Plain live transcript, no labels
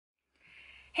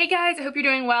Hey guys, I hope you're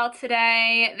doing well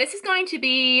today. This is going to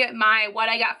be my what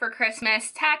I got for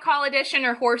Christmas Tack haul edition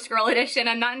or horse girl edition.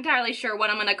 I'm not entirely sure what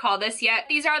I'm going to call this yet.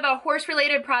 These are the horse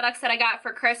related products that I got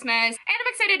for Christmas and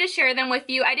I'm excited to share them with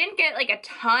you. I didn't get like a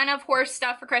ton of horse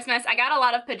stuff for Christmas. I got a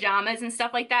lot of pajamas and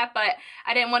stuff like that, but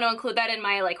I didn't want to include that in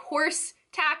my like horse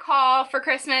tack haul for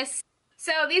Christmas.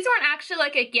 So these weren't actually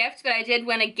like a gift, but I did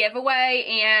win a giveaway,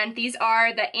 and these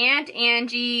are the Aunt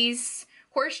Angie's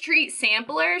horse treat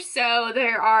samplers. So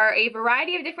there are a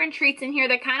variety of different treats in here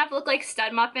that kind of look like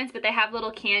stud muffins, but they have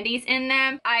little candies in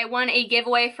them. I won a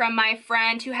giveaway from my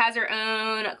friend who has her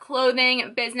own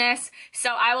clothing business, so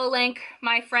I will link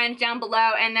my friend down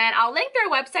below, and then I'll link their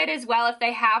website as well if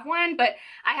they have one. But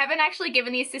I haven't actually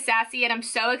given these to Sassy, and I'm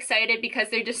so excited because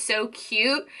they're just so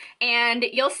cute, and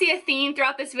you'll see a theme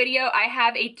throughout this video. I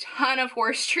have a ton of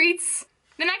horse treats.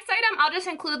 The next item, I'll just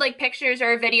include like pictures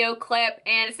or a video clip,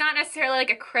 and it's not necessarily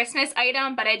like a Christmas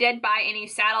item, but I did buy a new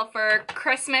saddle for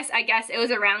Christmas. I guess it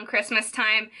was around Christmas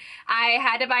time. I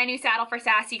had to buy a new saddle for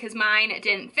Sassy because mine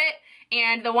didn't fit,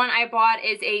 and the one I bought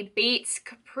is a Bates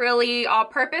Caprilli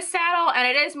all-purpose saddle, and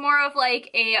it is more of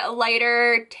like a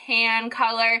lighter tan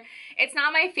color. It's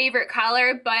not my favorite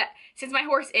color, but since my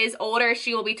horse is older,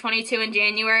 she will be 22 in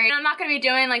January, and I'm not going to be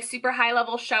doing like super high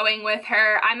level showing with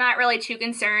her. I'm not really too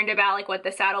concerned about like what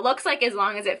the saddle looks like as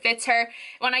long as it fits her.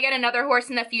 When I get another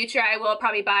horse in the future, I will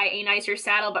probably buy a nicer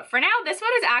saddle, but for now, this one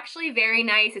is actually very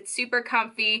nice. It's super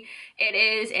comfy. It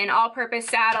is an all-purpose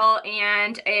saddle,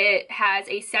 and it has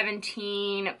a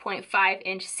 17.5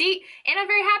 inch seat, and I'm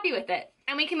very happy with it.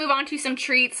 And we can move on to some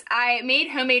treats. I made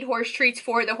homemade horse treats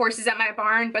for the horses at my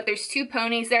barn, but there's two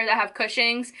ponies there that have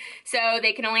Cushings, so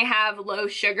they can only have low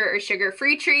sugar or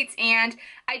sugar-free treats, and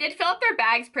I did fill up their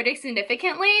bags pretty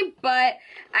significantly, but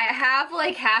I have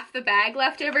like half the bag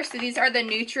left over. So these are the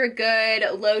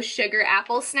Nutrigood low sugar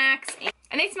apple snacks,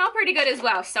 and they smell pretty good as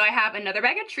well. So I have another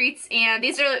bag of treats, and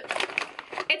these are,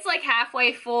 it's like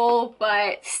halfway full,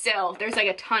 but still, there's like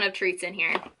a ton of treats in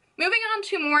here. Moving on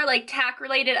to more like tack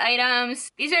related items.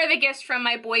 These are the gifts from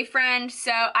my boyfriend.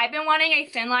 So I've been wanting a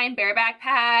Thinline Bareback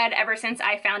Pad ever since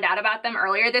I found out about them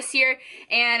earlier this year.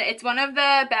 And it's one of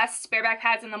the best bareback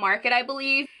pads in the market, I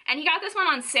believe. And he got this one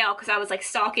on sale because I was like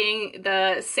stalking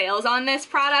the sales on this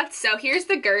product. So here's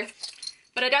the girth,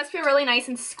 but it does feel really nice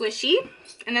and squishy.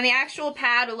 And then the actual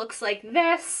pad looks like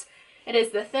this. It is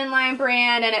the Thinline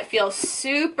brand, and it feels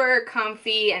super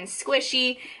comfy and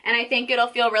squishy, and I think it'll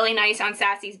feel really nice on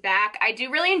Sassy's back. I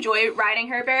do really enjoy riding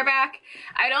her bareback.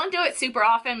 I don't do it super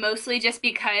often, mostly just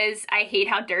because I hate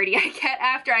how dirty I get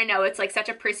after. I know it's like such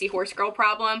a prissy horse girl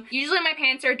problem. Usually my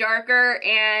pants are darker,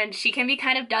 and she can be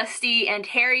kind of dusty and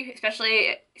hairy,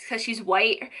 especially because she's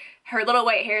white. Her little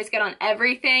white hairs get on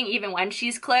everything, even when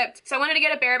she's clipped. So I wanted to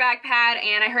get a bareback pad,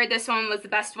 and I heard this one was the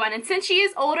best one. And since she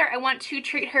is older, I want to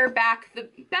treat her back the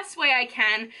best way I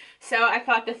can. So I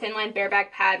thought the Thinline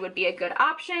Bareback Pad would be a good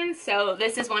option. So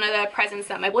this is one of the presents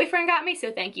that my boyfriend got me, so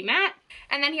thank you, Matt.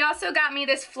 And then he also got me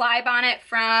this fly bonnet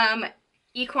from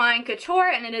Equine Couture,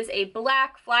 and it is a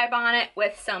black fly bonnet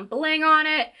with some bling on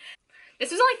it. This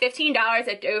was only $15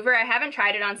 at Dover. I haven't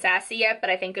tried it on Sassy yet,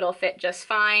 but I think it'll fit just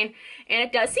fine. And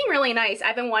it does seem really nice.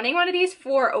 I've been wanting one of these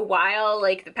for a while.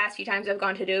 Like the past few times I've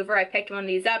gone to Dover, I picked one of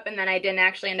these up, and then I didn't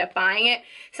actually end up buying it.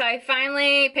 So I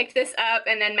finally picked this up,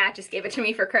 and then Matt just gave it to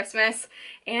me for Christmas.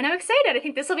 And I'm excited. I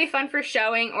think this will be fun for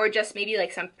showing, or just maybe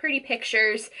like some pretty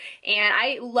pictures. And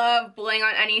I love bling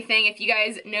on anything. If you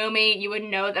guys know me, you would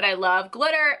know that I love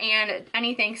glitter and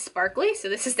anything sparkly. So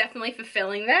this is definitely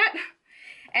fulfilling that.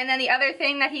 And then the other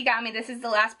thing that he got me, this is the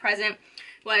last present,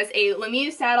 was a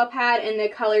LeMieux saddle pad in the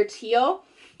color teal.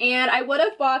 And I would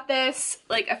have bought this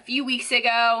like a few weeks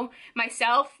ago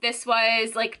myself. This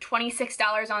was like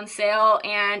 $26 on sale.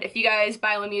 And if you guys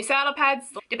buy LeMieux saddle pads,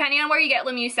 depending on where you get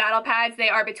LeMieux saddle pads, they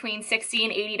are between $60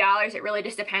 and $80. It really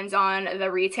just depends on the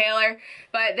retailer.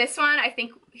 But this one, I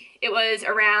think it was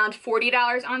around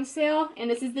 $40 on sale, and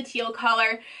this is the teal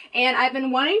color. And I've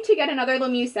been wanting to get another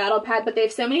LeMieux saddle pad, but they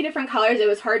have so many different colors, it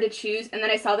was hard to choose. And then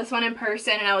I saw this one in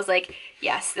person, and I was like,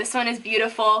 yes, this one is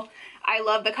beautiful. I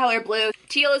love the color blue.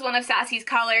 Teal is one of Sassy's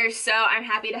colors, so I'm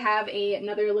happy to have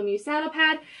another LeMieux saddle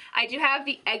pad. I do have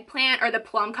the eggplant or the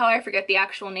plum color, I forget the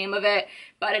actual name of it,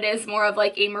 but it is more of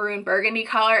like a maroon burgundy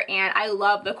color, and I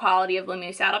love the quality of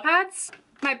LeMieux saddle pads.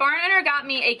 My barn owner got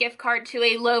me a gift card to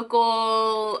a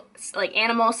local like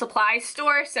animal supply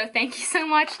store, so thank you so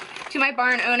much to my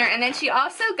barn owner. And then she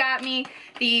also got me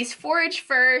these Forage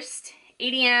First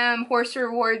ADM Horse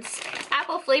Rewards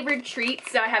apple flavored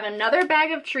treats. So I have another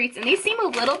bag of treats, and these seem a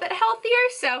little bit healthier,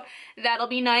 so that'll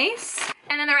be nice.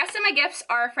 And then the rest of my gifts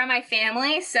are from my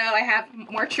family, so I have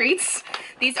more treats.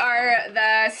 These are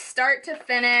the start to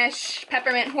finish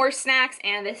peppermint horse snacks,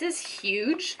 and this is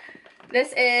huge. This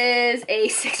is a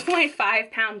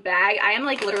 6.5 pound bag. I am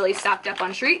like literally stocked up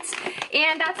on treats.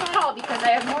 And that's not all because I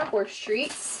have more horse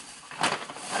treats.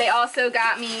 They also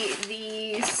got me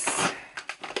these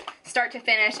start to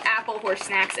finish apple horse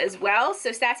snacks as well.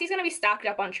 So Sassy's gonna be stocked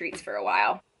up on treats for a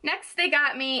while. Next, they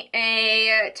got me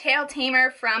a tail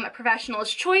tamer from Professional's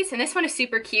Choice, and this one is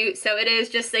super cute. So it is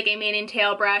just like a mane and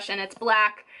tail brush, and it's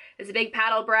black. It's a big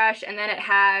paddle brush, and then it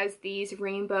has these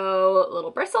rainbow little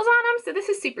bristles on them, so this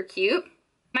is super cute.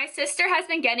 My sister has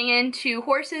been getting into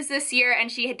horses this year,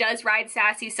 and she does ride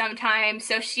Sassy sometimes,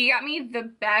 so she got me the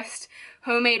best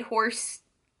homemade horse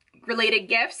related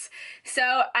gifts. So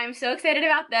I'm so excited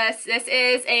about this. This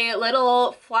is a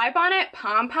little fly bonnet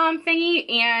pom-pom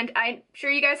thingy, and I'm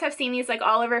sure you guys have seen these like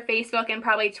all over Facebook and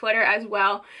probably Twitter as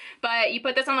well. But you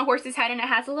put this on the horse's head and it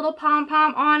has a little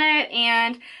pom-pom on it,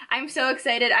 and I'm so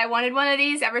excited. I wanted one of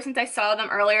these ever since I saw them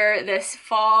earlier this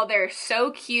fall. They're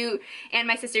so cute, and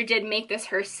my sister did make this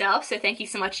herself, so thank you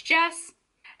so much, Jess.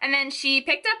 And then she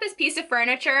picked up this piece of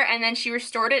furniture and then she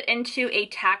restored it into a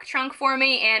tack trunk for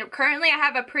me. And currently I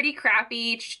have a pretty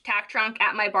crappy tack trunk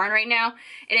at my barn right now.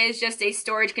 It is just a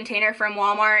storage container from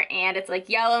Walmart, and it's like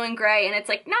yellow and gray, and it's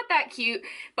like not that cute,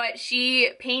 but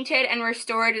she painted and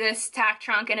restored this tack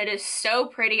trunk and it is so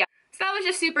pretty. So that was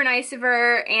just super nice of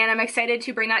her, and I'm excited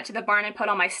to bring that to the barn and put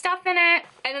all my stuff in it.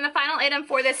 And then the final item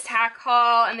for this tack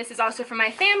haul, and this is also from my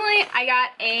family, I got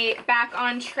a Back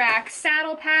on Track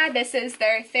saddle pad. This is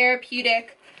their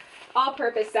Therapeutic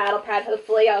all-purpose saddle pad.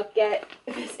 Hopefully I'll get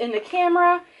this in the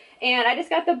camera. And I just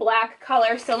got the black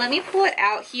color, so let me pull it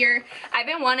out here. I've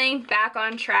been wanting Back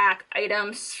on Track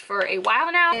items for a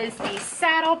while now. This is the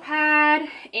saddle pad,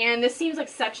 and this seems like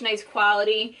such nice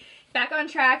quality. Back on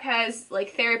Track has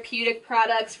like therapeutic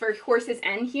products for horses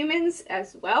and humans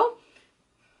as well.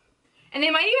 And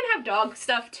they might even have dog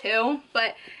stuff too,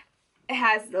 but it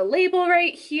has the label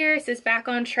right here. It says Back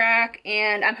on Track,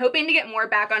 and I'm hoping to get more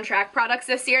Back on Track products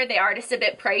this year. They are just a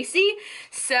bit pricey,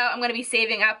 so I'm going to be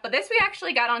saving up. But this we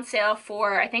actually got on sale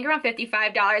for I think around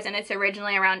 $55, and it's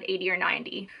originally around $80 or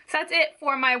 $90. So that's it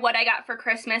for my What I Got for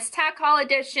Christmas Tack Haul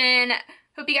Edition.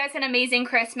 Hope you guys had an amazing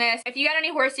Christmas. If you got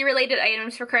any horsey related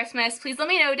items for Christmas, please let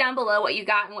me know down below what you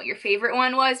got and what your favorite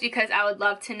one was, because I would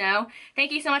love to know.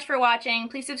 Thank you so much for watching.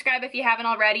 Please subscribe if you haven't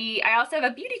already. I also have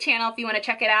a beauty channel if you want to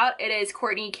check it out. It is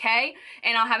Courtney K,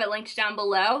 and I'll have it linked down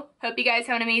below. Hope you guys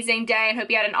have an amazing day and hope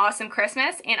you had an awesome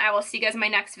Christmas, and I will see you guys in my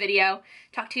next video.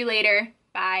 Talk to you later.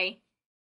 Bye.